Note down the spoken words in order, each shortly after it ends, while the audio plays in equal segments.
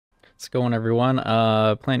What's going everyone?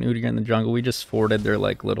 Playing Udyr in the jungle. We just forwarded their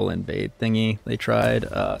like little invade thingy they tried.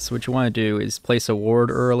 So what you want to do is place a ward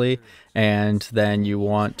early, and then you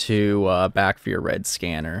want to back for your red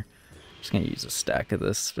scanner. Just gonna use a stack of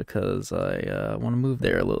this because I want to move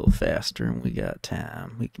there a little faster, and we got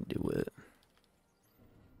time. We can do it.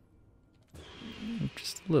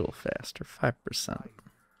 Just a little faster, 5%.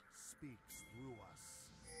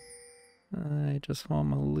 I just want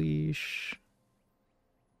my leash.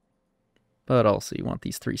 But also, you want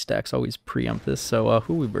these 3 stacks, always preempt this. So,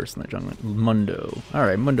 who we burst in the jungle? Mundo.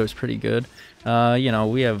 Alright, Mundo's pretty good. You know,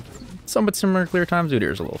 we have somewhat similar clear times.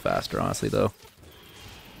 Udyr's a little faster, honestly, though.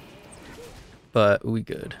 But we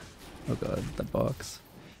good. Oh god, that box.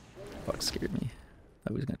 Box scared me.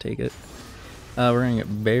 Thought we was gonna take it. We're gonna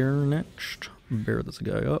get Bear next. Bear this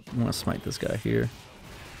guy up. I'm gonna smite this guy here.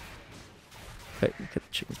 Okay, get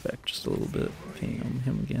the chickens back just a little bit. Ping on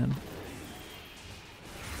him again.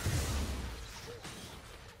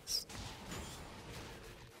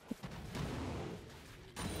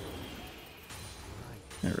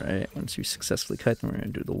 Alright, once you successfully cut, then we're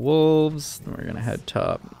going to do the wolves, then we're going to head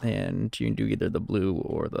top, and you can do either the blue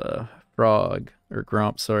or the frog, or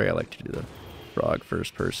grump, sorry, I like to do the frog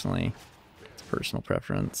first personally. It's personal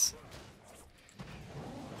preference.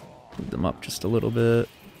 Move them up just a little bit.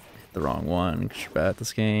 Hit the wrong one, because you're bad at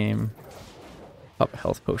this game. Pop a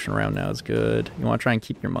health potion around now is good. You want to try and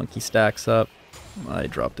keep your monkey stacks up. I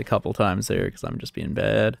dropped a couple times there because I'm just being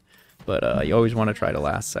bad. But you always want to try to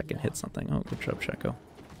last second hit something. Oh, good job, Checo.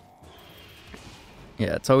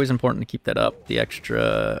 Yeah, it's always important to keep that up. The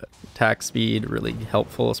extra attack speed, really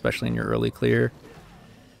helpful, especially in your early clear.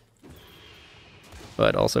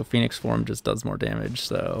 But also Phoenix form just does more damage,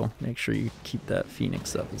 so make sure you keep that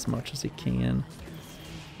Phoenix up as much as you can.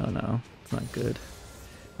 Oh no, it's not good.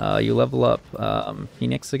 You level up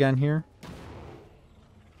Phoenix again here.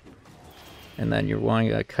 And then you're wanting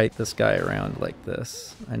to kite this guy around like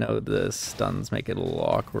this. I know the stuns make it a little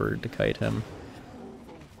awkward to kite him.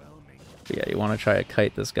 But yeah, you want to try to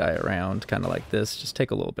kite this guy around kind of like this. Just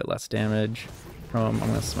take a little bit less damage from him. I'm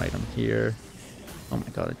going to smite him here. Oh my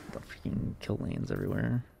god, the freaking kill lanes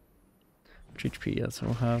everywhere. Which HP yes,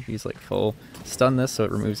 we'll have? He's like full. Stun this so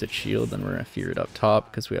it removes its shield, then we're going to fear it up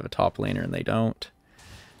top because we have a top laner and they don't.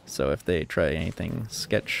 So if they try anything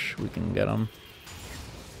sketch, we can get them.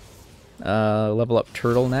 Level up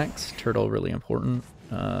Turtle next. Turtle really important.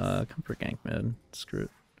 Come for gank mid. Screw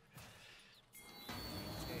it.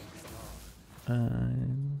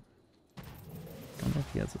 Don't know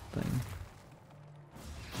if he has a thing.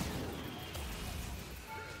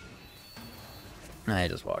 I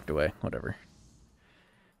just walked away. Whatever.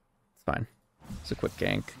 It's fine. It's a quick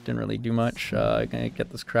gank. Didn't really do much. Gonna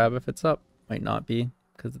get this crab if it's up. Might not be,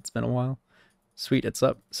 because it's been a while. Sweet, it's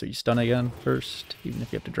up. So you stun again first, even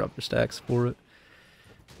if you have to drop your stacks for it.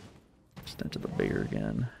 Just enter the bear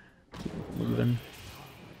again. Keep moving.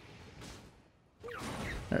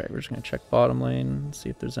 Alright, we're just gonna check bottom lane, see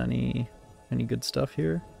if there's any good stuff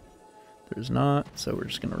here. There's not, so we're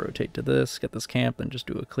just gonna rotate to this, get this camp, and just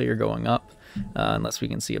do a clear going up. Unless we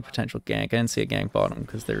can see a potential gank. I didn't see a gank bottom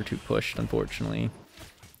because they were too pushed, unfortunately.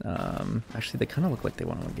 Actually, they kind of look like they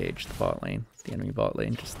want to engage the bot lane, the enemy bot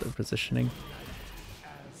lane, just their positioning.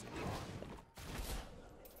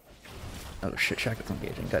 Oh shit, Shackle's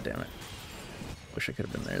engaging, god damn it. Wish I could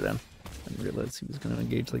have been there then. I didn't realize he was going to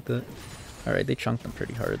engage like that. Alright, they chunked them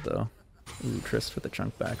pretty hard though. Ooh, Trist with the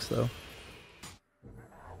chunk backs though.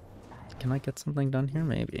 Can I get something done here?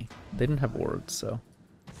 Maybe. They didn't have wards, so...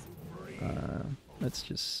 let's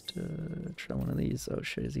just try one of these. Oh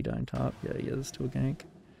shit, is he dying top? Yeah, he is to a gank.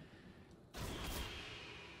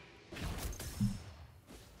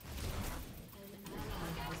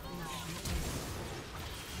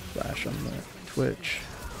 Flash on the Twitch.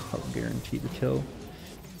 I'll guarantee the kill.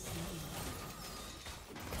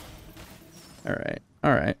 Alright,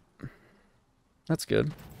 alright. That's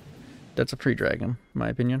good. That's a pre-dragon, in my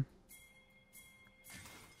opinion.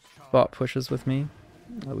 Bot pushes with me.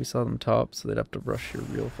 We saw them top, so they'd have to rush here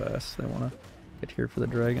real fast. They want to get here for the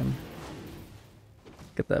dragon.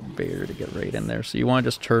 Get that bear to get right in there. So you want to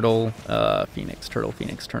just turtle, Phoenix, turtle,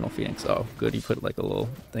 Phoenix, turtle, Phoenix. Oh, good, he put like a little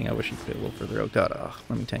thing. I wish he put it a little further out. God,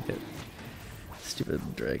 let me tank it.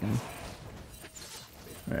 Stupid dragon.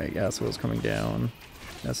 Alright, Aswell's coming down.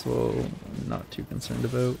 Aswell, not too concerned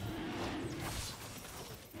about.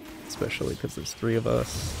 Especially because there's 3 of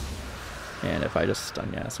us. And if I just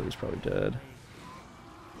stun Yasuo, he's probably dead.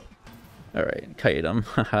 Alright, kite him.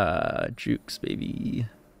 Haha, jukes, baby.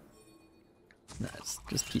 Nice.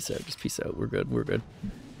 Just peace out, just peace out. We're good, we're good.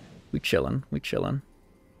 We chillin', we chillin'.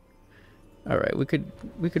 Alright, we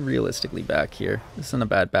could realistically back here. This isn't a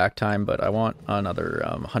bad back time, but I want another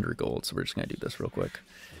 100 gold, so we're just going to do this real quick.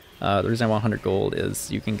 The reason I want 100 gold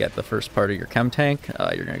is you can get the first part of your chem tank.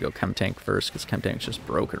 You're going to go chem tank first, because chem tank's just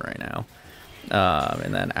broken right now.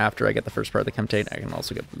 And then after I get the first part of the chem tank, I can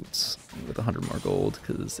also get boots with 100 more gold,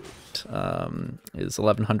 because it is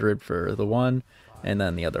 1100 for the one, and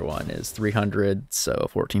then the other one is 300, so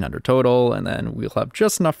 1400 total, and then we'll have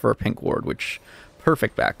just enough for a pink ward, which...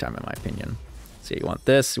 perfect back time in my opinion. So you want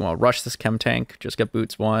this, you want to rush this chem tank, just get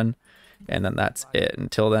boots 1, and then that's it.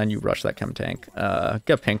 Until then, you rush that chem tank.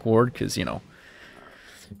 Get pink ward, because, you know,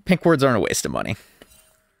 pink wards aren't a waste of money.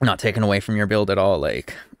 Not taken away from your build at all.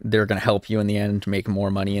 Like, they're going to help you in the end, make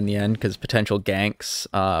more money in the end, because potential ganks,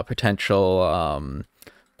 potential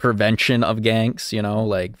prevention of ganks, you know,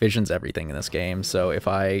 like, vision's everything in this game. So if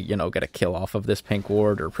I, you know, get a kill off of this pink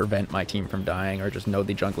ward, or prevent my team from dying, or just know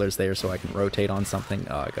the jungler's there so I can rotate on something.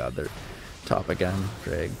 Oh god, they're top again.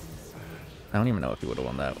 Frig. I don't even know if he would have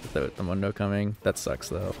won that without the Mundo coming. That sucks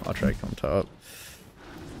though. I'll try to come top.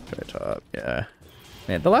 Try top, yeah.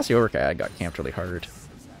 Man, the last York I got camped really hard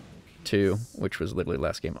too, which was literally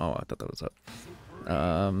last game. Oh, I thought that was up.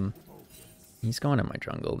 He's going in my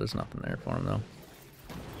jungle. There's nothing there for him though.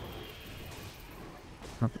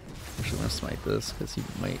 I'm actually gonna smite this because he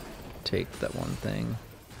might take that one thing.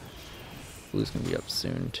 Blue's gonna be up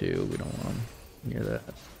soon too. We don't want him near that.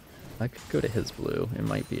 I could go to his blue. It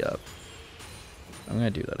might be up. I'm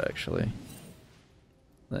gonna do that actually.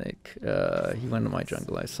 Like, he went to my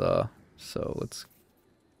jungle, I saw. So let's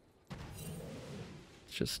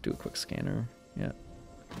just do a quick scanner. Yeah.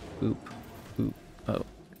 Boop. Boop. Oh,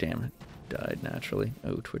 damn it. Died naturally.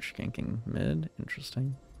 Oh, Twitch ganking mid.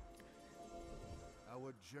 Interesting.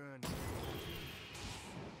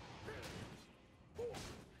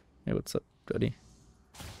 Hey, what's up, buddy?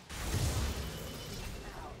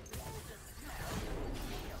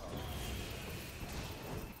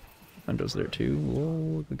 Mundo's there too.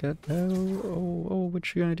 Whoa, we got oh,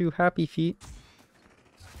 what you gonna do? Happy feet.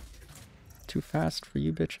 Too fast for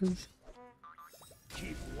you bitches.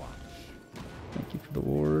 Thank you for the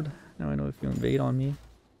ward. Now I know if you invade on me.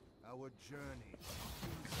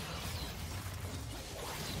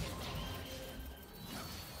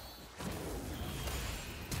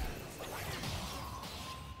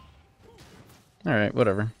 Alright,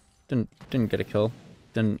 whatever. Didn't get a kill.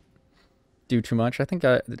 Didn't do too much. I think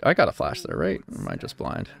I got a flash there, right? Or am I just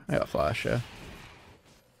blind? I got a flash, yeah.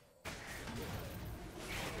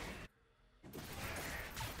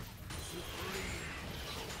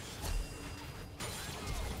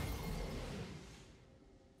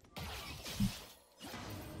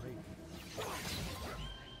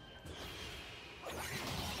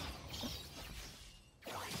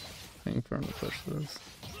 Waiting for him to push this.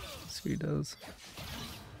 See what he does.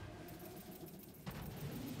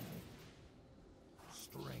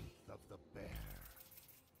 Strength of the bear.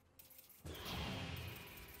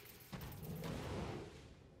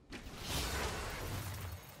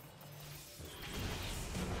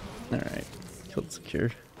 Alright, killed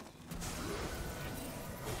secured.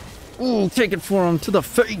 Ooh, take it for him to the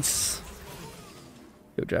face!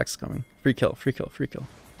 Yo, Jack's coming. Free kill, free kill, free kill.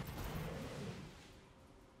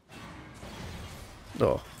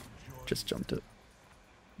 Oh, just jumped it.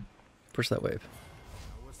 Push that wave.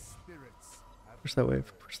 Push that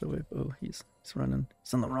wave, push that wave. Oh, he's running.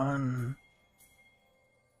 He's on the run.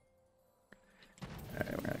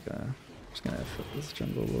 Alright, we're just gonna flip this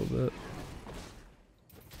jungle a little bit.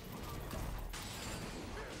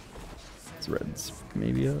 This red's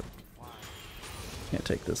maybe up. Can't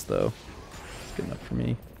take this though. It's good enough for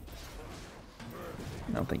me.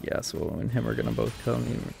 I don't think Yasuo and him are gonna both come.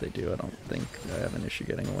 Even if they do, I don't think I have an issue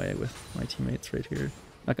getting away with my teammates right here.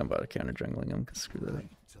 Not gonna bother counter jungling them, cause screw that.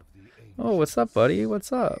 Oh, what's up, buddy?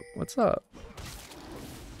 What's up? What's up?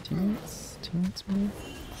 Teammates? Teammates, maybe?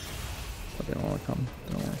 Oh, they don't wanna come.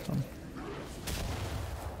 They don't wanna come.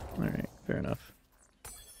 Alright, fair enough.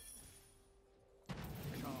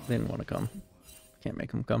 They didn't wanna come. Can't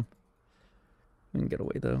make them come. We can get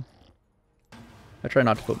away though. I try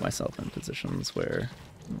not to put myself in positions where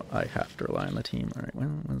I have to rely on the team. Alright,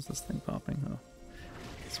 when is this thing popping? Oh,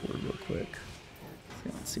 let's word real quick.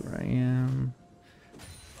 Let's see where I am.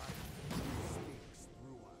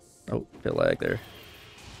 Oh, bit lag there.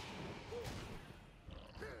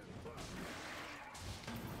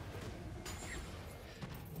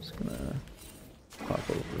 Just gonna pop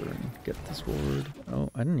over and get this ward.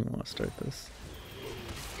 Oh, I didn't even want to start this.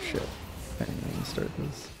 Shit, I didn't even start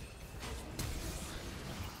this.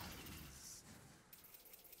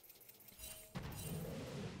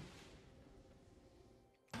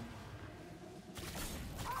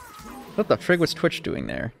 What the frig was Twitch doing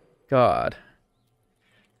there? God.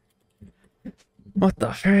 What the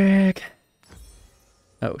frig?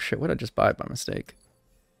 Oh shit, what did I just buy by mistake?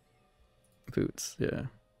 Boots, yeah.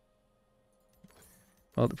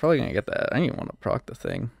 Well, they're probably gonna get that. I didn't even want to proc the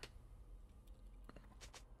thing.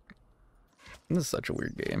 This is such a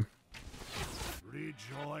weird game.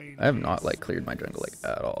 I have not like cleared my jungle like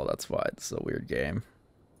at all. That's why it's a weird game.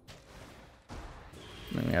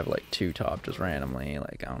 And then we have like 2 top just randomly.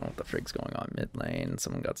 Like I don't know what the frig's going on mid lane.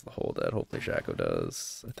 Someone got the hold that. Hopefully Shaco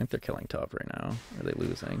does. I think they're killing top right now. Are they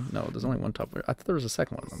losing? No, there's only 1 top. I thought there was a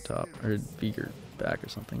second one on top. Or Beaker back or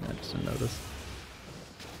something. I just didn't notice.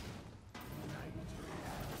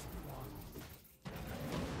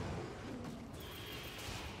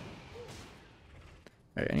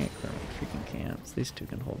 Alright, I need to clear my freaking camps. These 2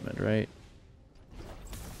 can hold mid, right?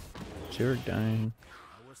 Yorick dying.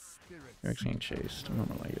 Yorik's getting chased. I don't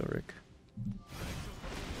know why Yorick.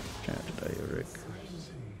 Trying not to die Yorick.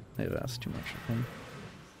 They've asked too much of him.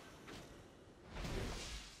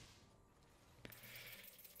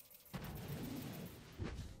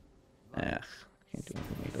 Can't do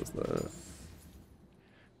anything when he does that.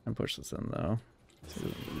 And push this in though. So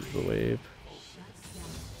he doesn't lose the wave.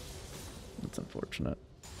 That's unfortunate.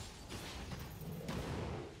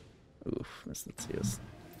 Oof, missed the CS.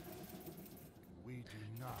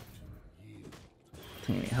 I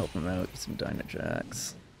think I need to help him out, get some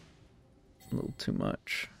Dynajacks. A little too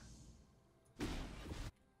much.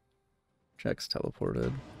 Jack's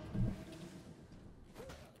teleported.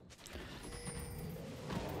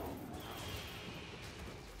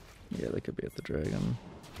 Yeah, they could be at the dragon.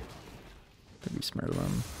 Could be smart of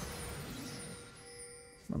them.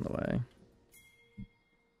 On the way.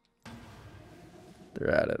 They're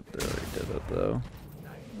at it. They already did it though.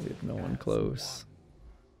 We have no one close.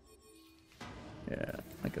 Yeah,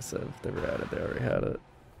 like I said, if they were at it, they already had it.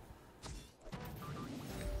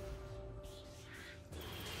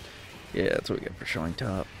 Yeah, that's what we get for showing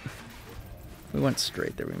top. If we went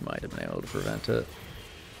straight there, we might have been able to prevent it.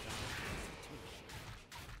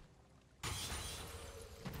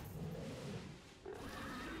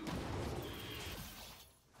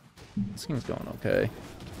 This game's going okay.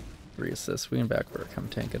 3 assists. We can back for a come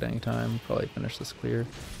tank at any time. Probably finish this clear.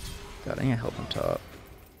 God, I need to help him top.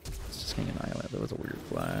 It's just getting annihilated. That was a weird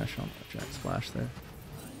flash. I don't know if Jack's flash there.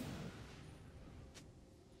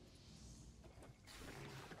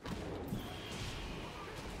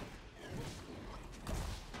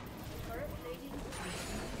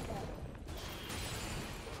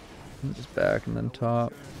 Just back and then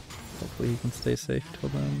top. Hopefully he can stay safe till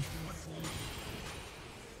then.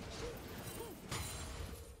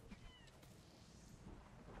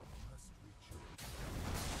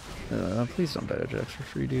 Please don't die to Jax for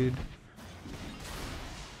free, dude.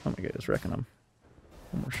 Oh my god, he's wrecking him.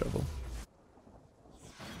 One more shovel.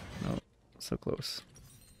 No, so close.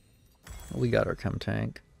 Well, we got our chem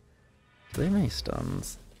tank. Do they have any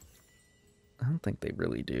stuns? I don't think they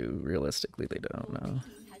really do. Realistically, they don't know.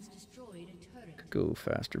 Could go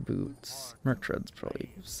faster boots. Merc Tread's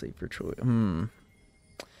probably a safer choice.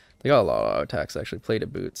 They got a lot of auto attacks actually.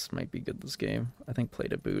 Plated boots might be good this game. I think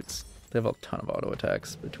plated boots. They have a ton of auto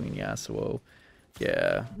attacks between Yasuo,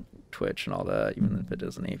 yeah, Twitch and all that, even if it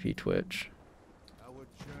is an AP Twitch.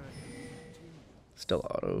 Still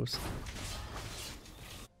autos.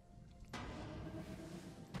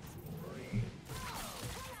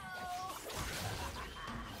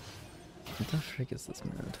 What the frick is this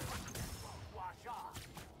mid?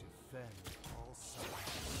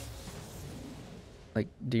 Like,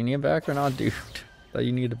 do you need a back or not, dude? Thought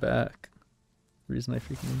you needed a back. The reason I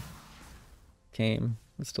freaking came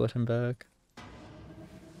was to let him back.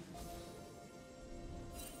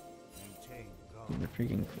 They're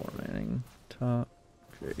freaking 4-manning top.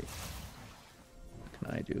 Great. What can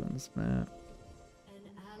I do on this map?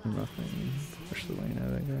 Nothing. Push the lane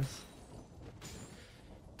out, I guess.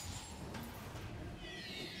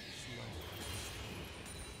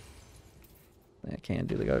 I can't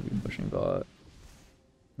do. They gotta be pushing bot.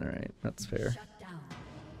 Alright, that's fair.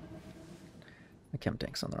 I chem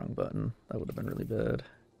tank's on the wrong button. That would have been really bad.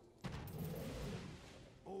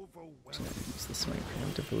 Just gonna use the swing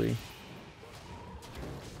preemptively.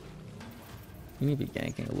 We need to be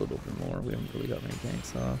ganking a little bit more. We haven't really got many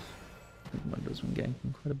ganks off. I think Mundo's been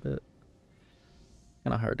ganking quite a bit.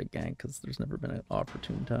 Kinda hard to gank because there's never been an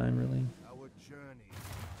opportune time, really.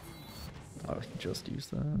 Oh, I can just use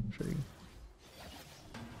that. Sure.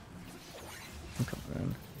 I'm coming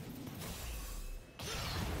in.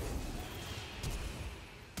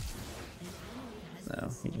 No,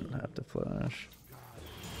 he didn't have to flash.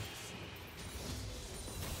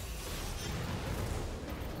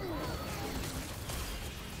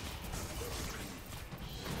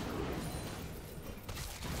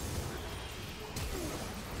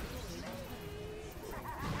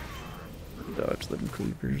 dodge them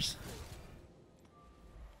cleavers.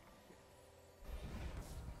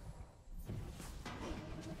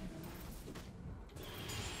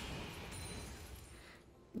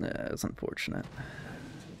 Yeah, it's unfortunate.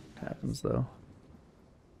 It happens though.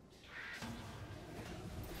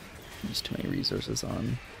 Just too many resources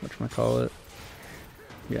on whatchamacallit.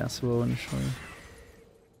 Yeah, aswell initially.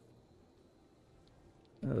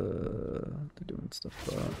 They're doing stuff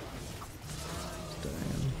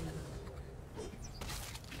dying.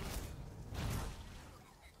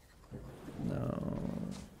 No.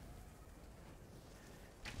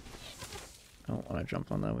 I don't want to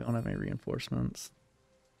jump on that. We don't have any reinforcements.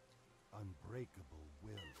 Unbreakable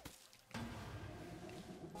will.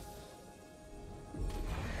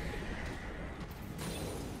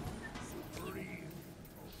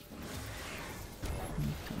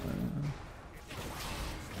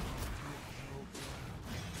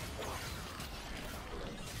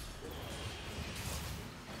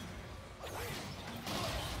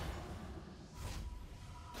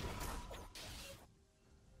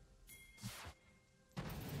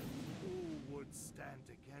 Who would stand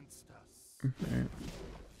against us? Alright.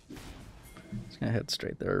 Just gonna head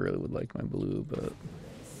straight there. I really would like my blue, but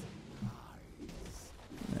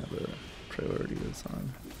yeah, the priority is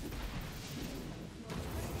on.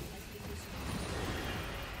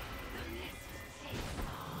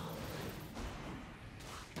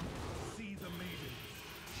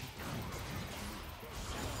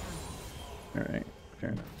 Alright, fair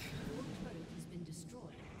enough.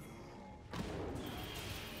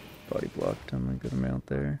 Body blocked him a good amount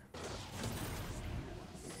there.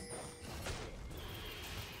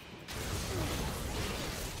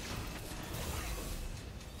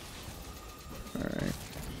 Alright,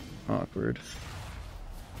 awkward.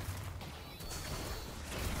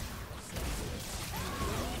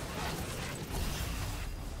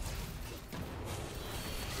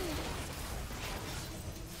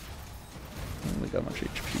 Only got much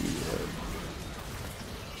HP yet.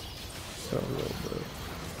 So a little bit.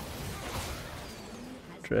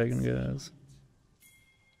 Dragon guys.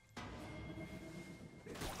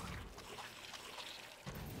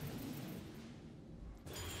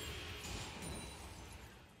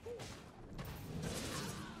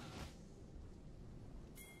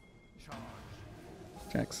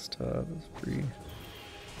 Jack's top is free.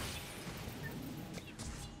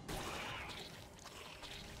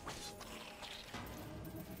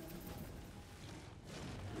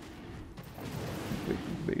 Wait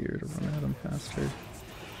for Bayer to run at him faster.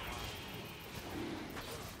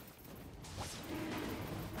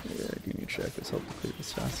 Yeah, I do need to check this, help to clear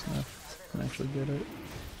this fast enough so I can actually get it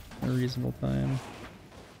in a reasonable time.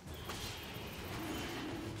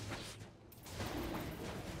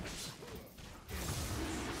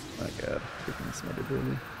 Oh my god, taking smited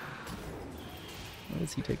early. Why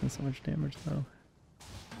is he taking so much damage though?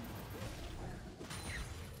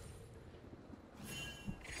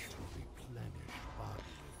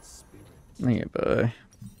 Yeah, bye.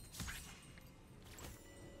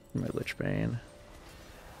 My Lichbane.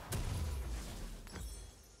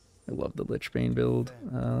 I love the Lichbane build.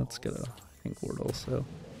 Let's get a pink ward also.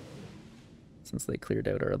 Since they cleared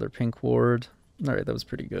out our other pink ward. Alright, that was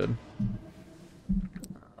pretty good.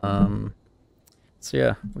 So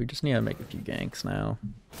yeah, we just need to make a few ganks now.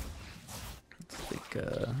 Let's take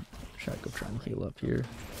Shaco try and heal up here.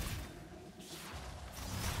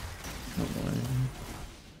 Oh boy.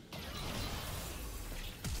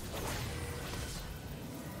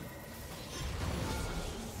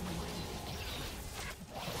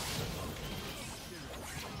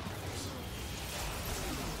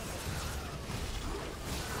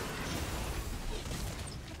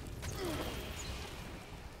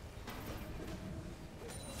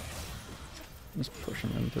 Just push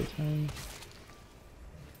him into him.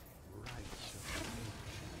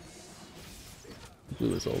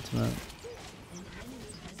 Blue is ultimate.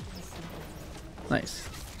 Nice.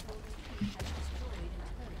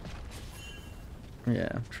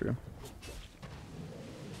 Yeah, true.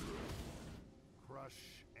 Crush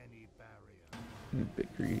any barrier.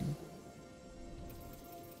 Big greed.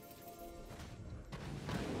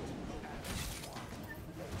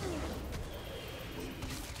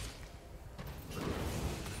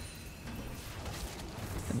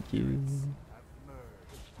 Thank you.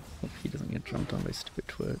 Hope he doesn't get jumped on by stupid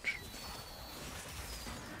Twitch.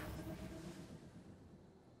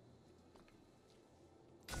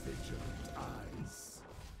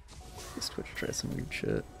 This Twitch tries some weird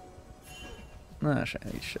shit. Nah, he's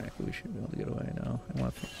Shaco. We should be able to get away now. I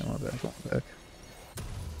want back.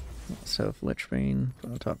 Let's have Lichbane,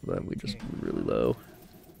 but on top of that, we just really low.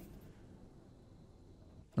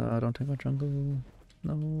 Don't take my jungle.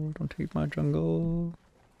 No, don't take my jungle.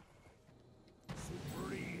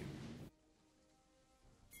 Supreme.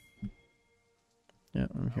 Yeah,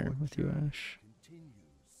 I'm here with you, Ash.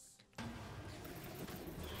 Continues.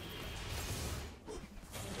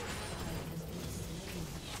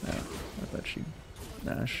 Yeah, I thought she'd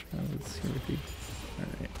Ash. I was here with you.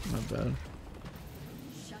 Alright, not bad.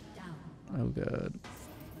 Oh god.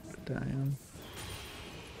 Damn.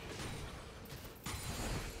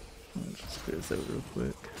 Let's just clear this out real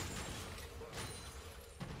quick.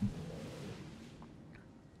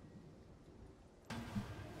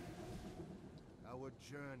 Our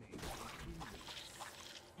journey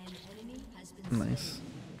Nice.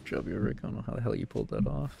 Good job, Udyr. I don't know how the hell you pulled that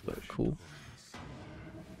off, but cool.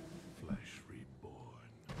 flesh reborn.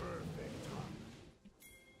 Perfect.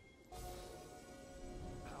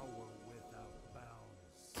 Power without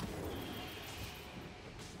bounds.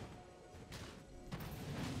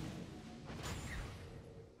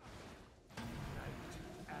 Night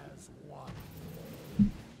as one.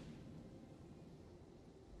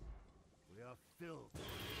 We are filled.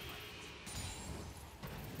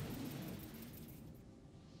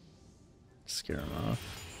 Scare him off.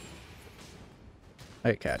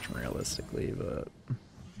 I could catch him realistically, but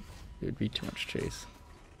it would be too much chase.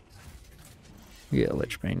 We get a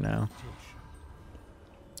Lich Bane now.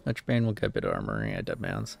 Lich Bane will get a bit of armor and dead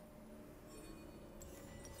man's.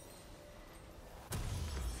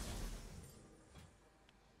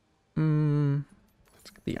 Let's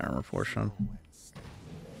get the armor portion.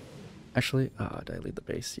 Actually, did I leave the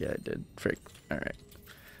base? Yeah, I did. Frick. Alright.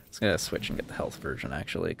 Let's gonna switch and get the health version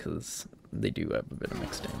actually, because they do have a bit of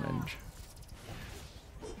mixed damage.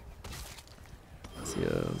 Let's see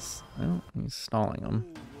us. Oh, he's stalling him.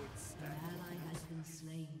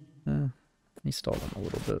 He stalled him a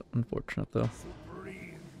little bit. Unfortunate though.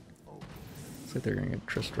 Looks like they're gonna get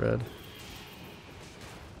Trist Red.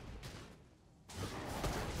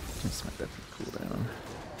 Just make that for cooldown.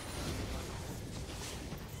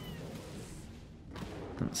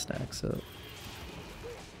 And it stacks up.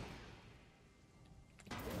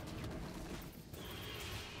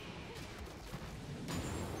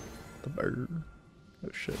 The bird. Oh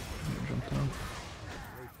shit, I jumped down.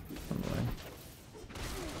 Run away.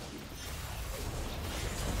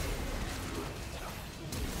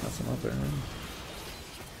 That's another one.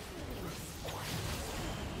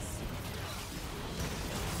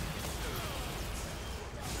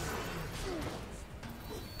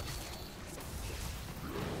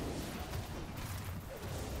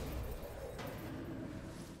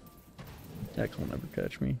 Jax will never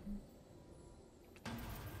catch me.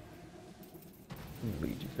 I'm way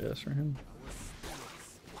too fast for him.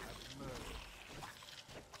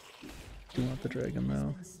 Do you want the dragon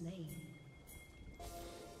now?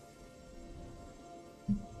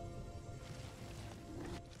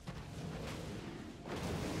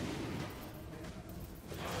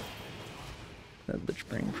 That Lich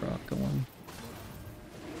Bane proc going.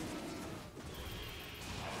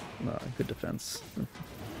 Good defense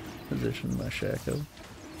position by Shaco.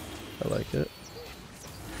 I like it.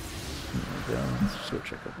 There we go. Let's just go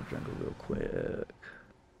check out the jungle real quick.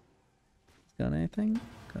 Got anything?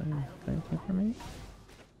 Got anything for me?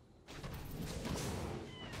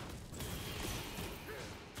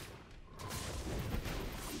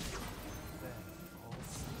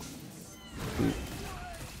 Ooh.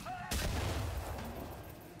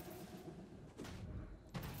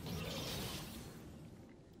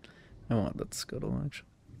 I want that scuttle actually.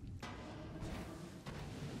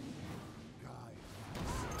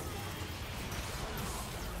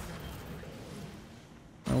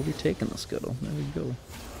 I'll be taking the scuttle. There we go.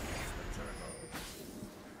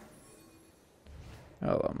 A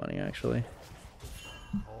lot of money actually.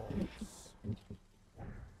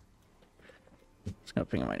 Just gonna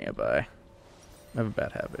ping my nearby. I have a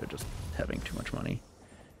bad habit of just having too much money.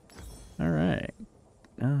 Alright.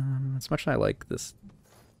 As much as I like this,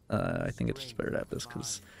 I think it's just better to have this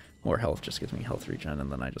because more health just gives me health regen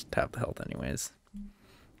and then I just tap the health anyways.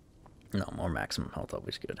 No, more maximum health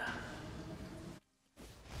always good.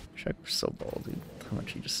 Shaco's so ballsy how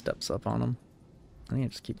much he just steps up on him. I need to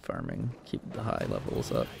just keep farming, keep the high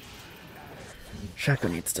levels up.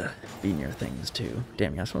 Shaco needs to be near things too.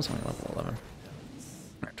 Damn, Yasuo's only level 11.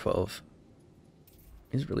 Or 12.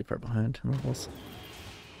 He's really far behind in levels.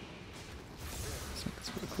 Let's make this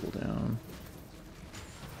for the cooldown.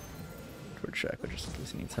 Towards Shaco just in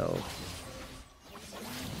case he needs help.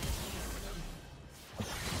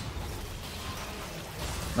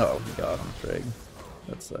 Oh, we got him, Frig.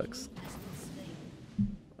 That sucks.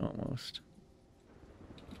 Almost.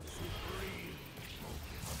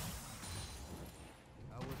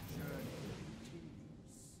 Our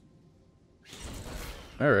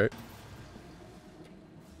Alright.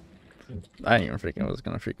 I didn't even freaking was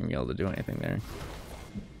gonna freaking be able to do anything there.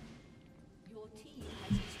 Your team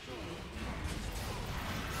has destroyed.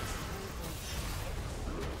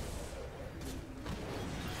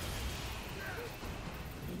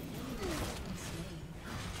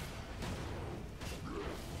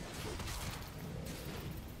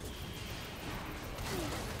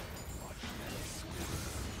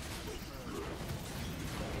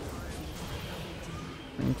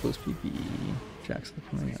 And close PP. Jack's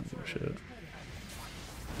coming out. Oh, shit.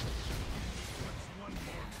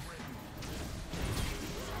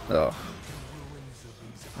 Oh.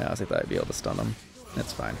 I honestly thought I'd be able to stun them.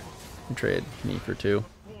 That's fine. And trade me for 2.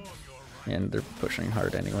 And they're pushing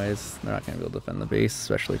hard anyways. They're not going to be able to defend the base,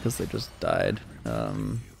 especially because they just died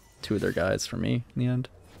 2 of their guys for me in the end.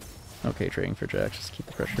 Okay, trading for Jack, just keep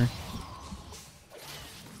the pressure.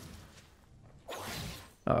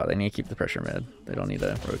 Oh, they need to keep the pressure mid. They don't need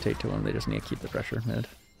to rotate to him, they just need to keep the pressure mid.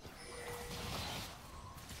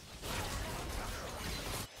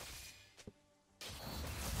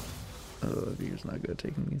 Oh, Udyr's not good at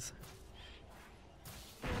taking these.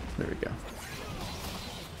 There we go.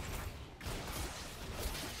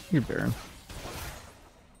 You're Baron.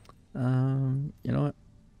 You know what?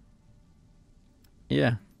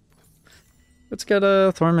 Yeah. Let's get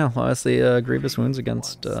a Thornmail. Honestly, Grievous Wounds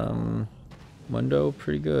against Mundo,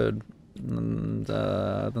 pretty good. And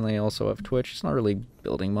then they also have Twitch. It's not really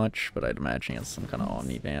building much, but I'd imagine it's some kind of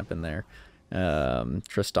Omni Vamp in there.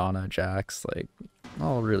 Tristana, Jax, like,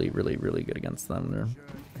 all really good against them. They're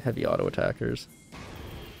heavy auto attackers.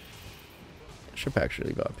 Should have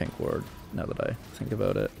actually got Pink Ward, now that I think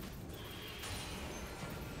about it.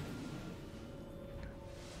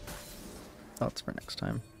 Thoughts for next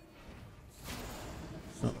time.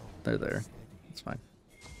 Oh, they're there. It's fine.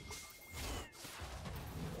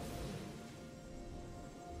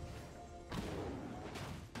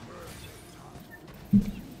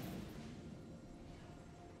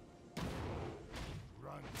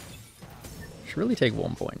 Should really take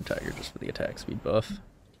 1 point Tiger just for the attack speed buff.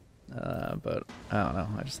 But I don't know,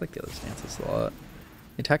 I just like the other stances a lot.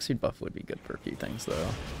 The attack speed buff would be good for a few things though.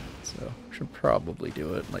 So should probably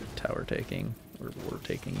do it, like tower taking or ward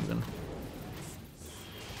taking even.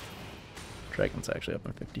 Dragon's actually up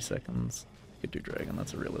in 50 seconds. Could do Dragon,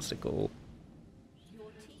 that's a realistic goal.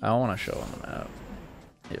 I want to show on the map.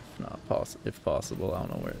 If possible, I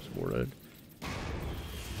don't know where it's warded.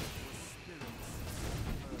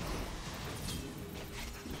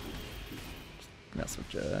 Mess with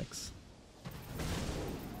Jax.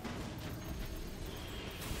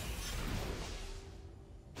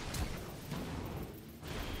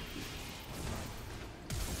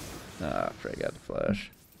 Ah, Frey got the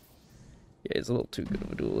flash. Yeah, he's a little too good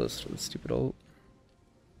of a duelist with stupid ult.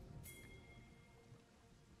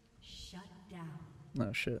 Shut down.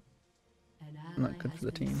 Oh shit. An Not good for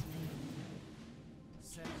the team.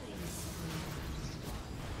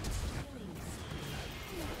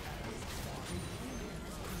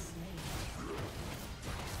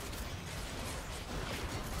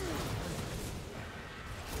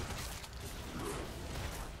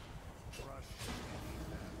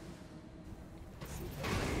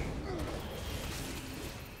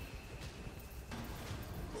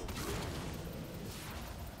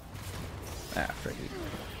 Ah, Frey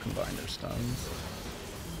combined their stuns.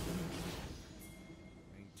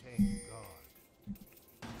 Maintain guard.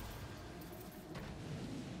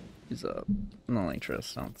 He's up. No, only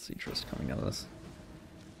Trist. I don't see Trist coming out of this.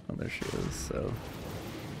 Oh, there she is, so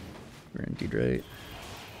we're in Udyr.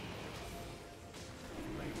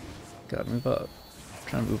 Gotta move up. I'm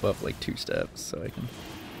trying to move up like 2 steps so I can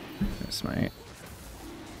smite.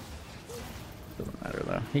 Doesn't matter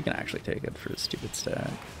though. He can actually take it for his stupid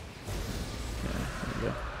stack. Yeah, there we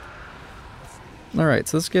go. Alright,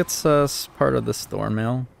 so this gets us part of this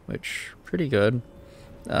Thornmail, which pretty good.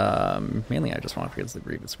 Mainly I just want to forget the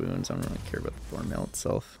Grievous Wounds. I don't really care about the Thornmail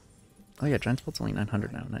itself. Oh yeah, Giant Spell's only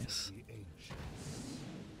 900 now, nice.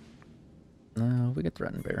 We get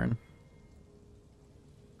Threatened Baron.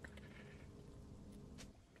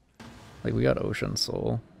 Like, we got Ocean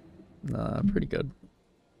Soul. Pretty good.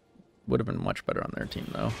 Would have been much better on their team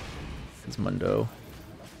though. It's Mundo.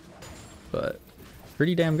 But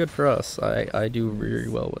pretty damn good for us. I do very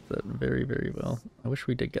well with it. Very well. I wish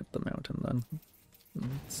we did get the mountain then.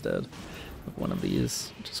 Instead of one of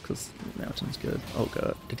these. Just because the mountain's good. Oh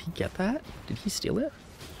god. Did he get that? Did he steal it?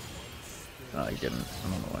 Oh, he didn't. I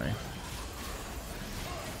don't know why.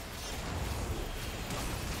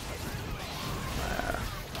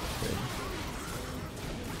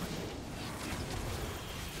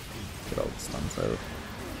 Get all the stuns out.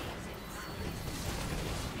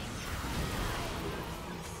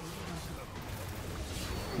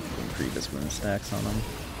 Grievous Moon stacks on him.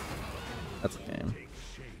 That's a game.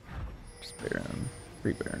 Just Baron.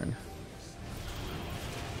 Free Baron.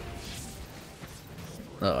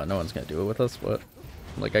 Oh, no one's gonna do it with us? What?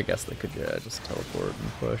 Like, I guess they could, yeah, just teleport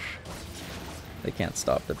and push. They can't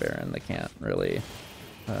stop the Baron. They can't really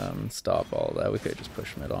stop all that. We could just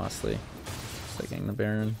push mid, honestly, taking the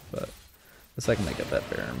Baron. But the second they get that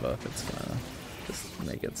Baron buff, it's gonna just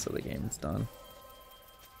make it so the game's done.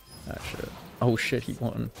 Ah, shit. Oh, shit, he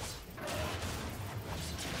won.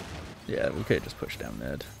 Yeah, we could just push down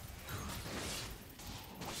mid.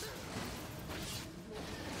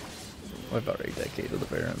 I've already dedicated the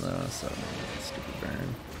Baron though, so stupid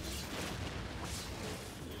Baron.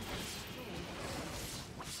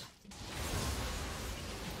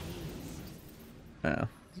 Oh,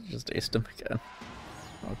 just aced him again.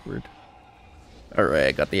 Awkward. Alright,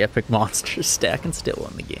 I got the epic monster stack and still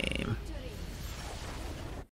won the game.